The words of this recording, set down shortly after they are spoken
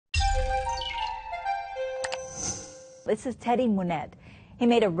This is Teddy Munet. He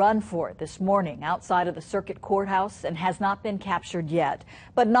made a run for it this morning outside of the circuit courthouse and has not been captured yet,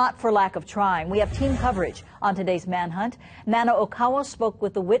 but not for lack of trying. We have team coverage on today's manhunt. Nana Okawa spoke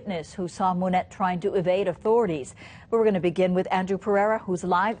with the witness who saw Munet trying to evade authorities. But we're going to begin with Andrew Pereira, who's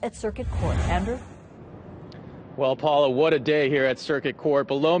live at circuit court. Andrew? Well, Paula, what a day here at Circuit Court.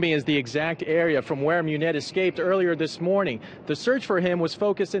 Below me is the exact area from where Munet escaped earlier this morning. The search for him was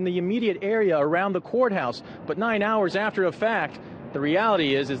focused in the immediate area around the courthouse, but 9 hours after the fact, the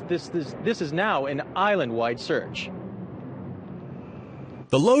reality is this is now an island-wide search.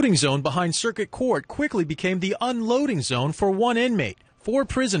 The loading zone behind Circuit Court quickly became the unloading zone for one inmate. 4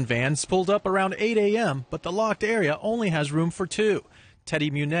 prison vans pulled up around 8 a.m., but the locked area only has room for 2.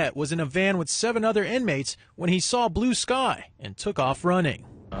 Teddy Munet was in a van with 7 other inmates when he saw blue sky and took off running.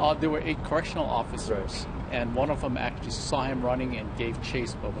 There were 8 correctional officers, and one of them actually saw him running and gave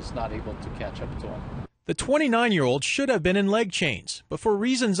chase, but was not able to catch up to him. The 29-year-old should have been in leg chains, but for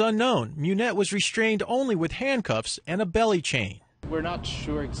reasons unknown, Munet was restrained only with handcuffs and a belly chain. We're not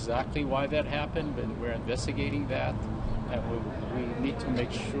sure exactly why that happened, but we're investigating that, and we need to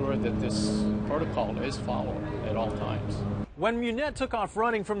make sure that this protocol is followed at all times. When Munet took off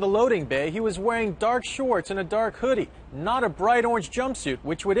running from the loading bay, he was wearing dark shorts and a dark hoodie, not a bright orange jumpsuit,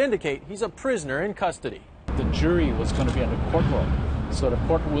 which would indicate he's a prisoner in custody. The jury was going to be in the courtroom, so the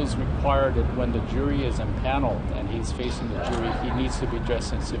court rules require that when the jury is impaneled and he's facing the jury, he needs to be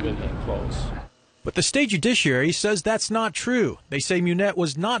dressed in civilian clothes. But the state judiciary says that's not true. They say Munet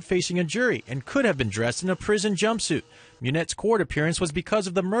was not facing a jury and could have been dressed in a prison jumpsuit. Munet's court appearance was because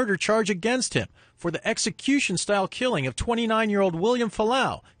of the murder charge against him for the execution-style killing of 29-year-old William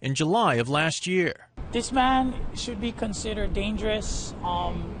Falau in July of last year. This man should be considered dangerous.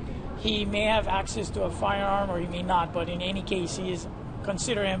 He may have access to a firearm or he may not, but in any case,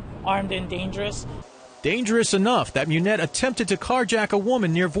 consider him armed and dangerous. Dangerous enough that Munet attempted to carjack a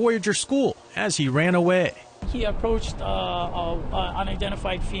woman near Voyager School as he ran away. He approached an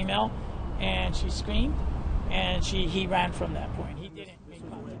unidentified female, and she screamed, and he ran from that point. He didn't make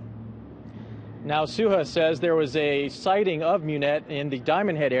contact. Now, Suha says there was a sighting of Munet in the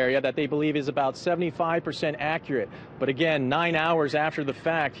Diamond Head area that they believe is about 75% accurate. But again, 9 hours after the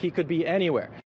fact, he could be anywhere.